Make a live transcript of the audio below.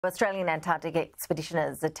Australian-Antarctic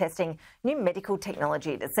expeditioners are testing new medical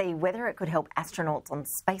technology to see whether it could help astronauts on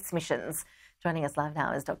space missions. Joining us live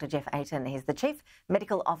now is Dr. Jeff Ayton. He's the Chief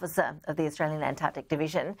Medical Officer of the Australian-Antarctic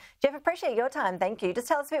Division. Jeff, appreciate your time. Thank you. Just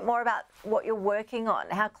tell us a bit more about what you're working on.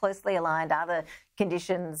 How closely aligned are the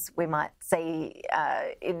conditions we might see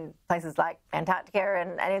in places like Antarctica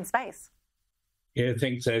and in space? Yeah,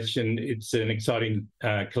 thanks, Ash. And it's an exciting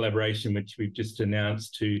collaboration which we've just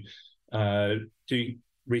announced to do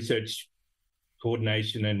research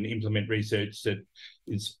coordination and implement research that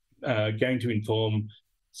is going to inform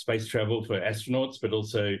space travel for astronauts, but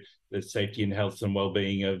also the safety and health and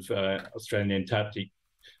wellbeing of Australian-Antarctic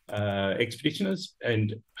expeditioners,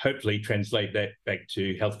 and hopefully translate that back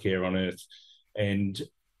to healthcare on Earth. And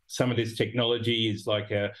some of this technology is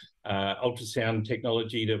like a ultrasound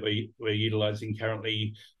technology that we're utilising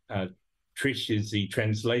currently. TRISH is the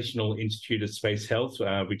Translational Institute of Space Health,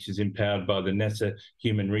 which is empowered by the NASA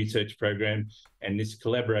Human Research Program. And this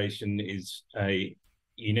collaboration is a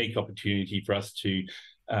unique opportunity for us to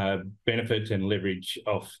benefit and leverage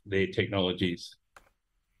off their technologies.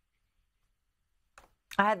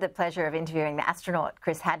 I had the pleasure of interviewing the astronaut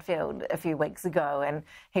Chris Hadfield a few weeks ago, and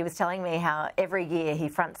he was telling me how every year he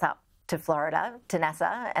fronts up to Florida, to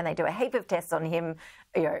NASA, and they do a heap of tests on him,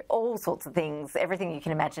 you know, all sorts of things, everything you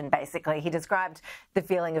can imagine, basically. He described the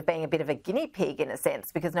feeling of being a bit of a guinea pig in a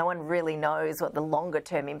sense, because no one really knows what the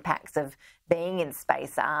longer-term impacts of being in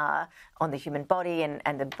space are on the human body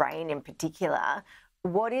and the brain in particular.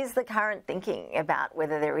 What is the current thinking about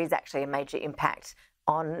whether there is actually a major impact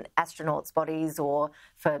on astronauts' bodies, or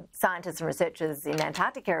for scientists and researchers in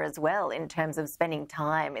Antarctica as well, in terms of spending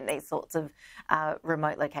time in these sorts of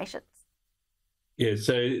remote locations? Yeah,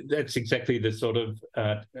 so that's exactly the sort of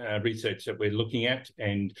research that we're looking at,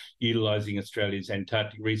 and utilising Australia's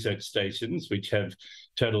Antarctic research stations, which have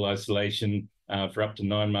total isolation for up to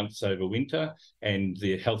 9 months over winter, and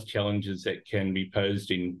the health challenges that can be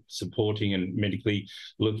posed in supporting and medically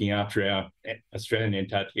looking after our Australian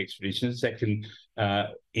Antarctic expeditions, that can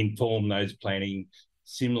inform those planning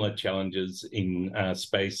similar challenges in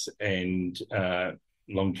space and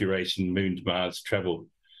long duration moon to Mars travel.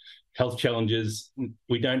 Health challenges,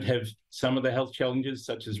 we don't have some of the health challenges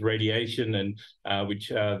such as radiation, and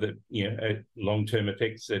which are the long-term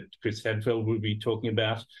effects that Chris Hadfield will be talking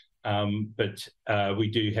about. But we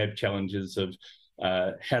do have challenges of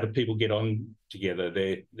how do people get on together,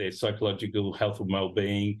 their psychological health and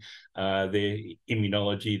well-being, their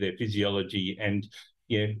immunology, their physiology, and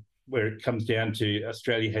where it comes down to,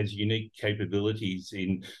 Australia has unique capabilities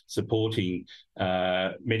in supporting,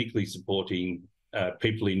 medically supporting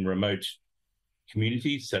people in remote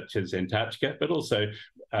communities such as Antarctica, but also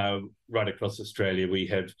right across Australia we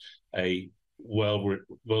have a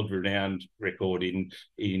world-renowned record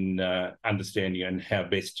in understanding and how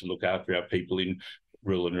best to look after our people in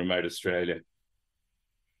rural and remote Australia.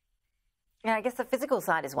 Yeah, I guess the physical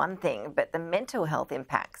side is one thing, but the mental health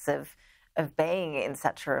impacts of being in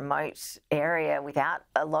such a remote area without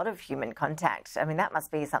a lot of human contact, I mean, that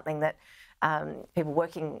must be something that people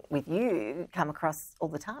working with you come across all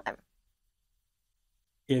the time.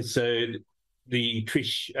 Yeah, so the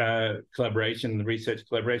TRISH collaboration, the research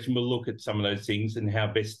collaboration, will look at some of those things and how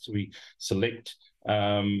best we select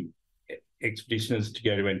expeditioners to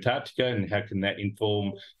go to Antarctica, and how can that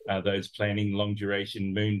inform those planning long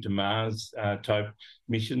duration moon to Mars type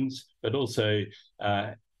missions, but also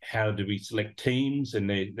how do we select teams and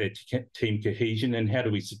their team cohesion, and how do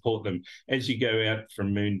we support them? As you go out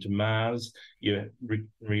from moon to Mars, you're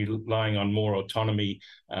relying on more autonomy,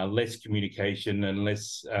 less communication, and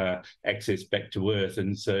less access back to Earth.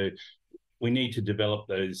 And so we need to develop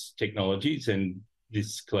those technologies, and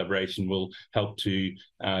this collaboration will help to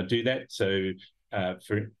do that. So,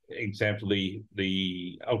 for example,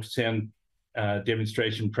 the ultrasound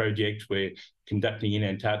demonstration project we're conducting in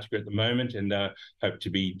Antarctica at the moment, and hope to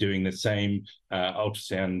be doing the same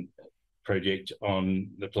ultrasound project on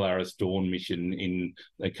the Polaris Dawn mission in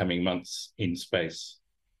the coming months in space.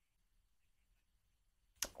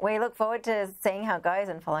 We look forward to seeing how it goes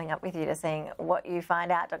and following up with you to seeing what you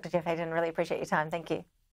find out. Dr. Jeff Ayton, really appreciate your time. Thank you.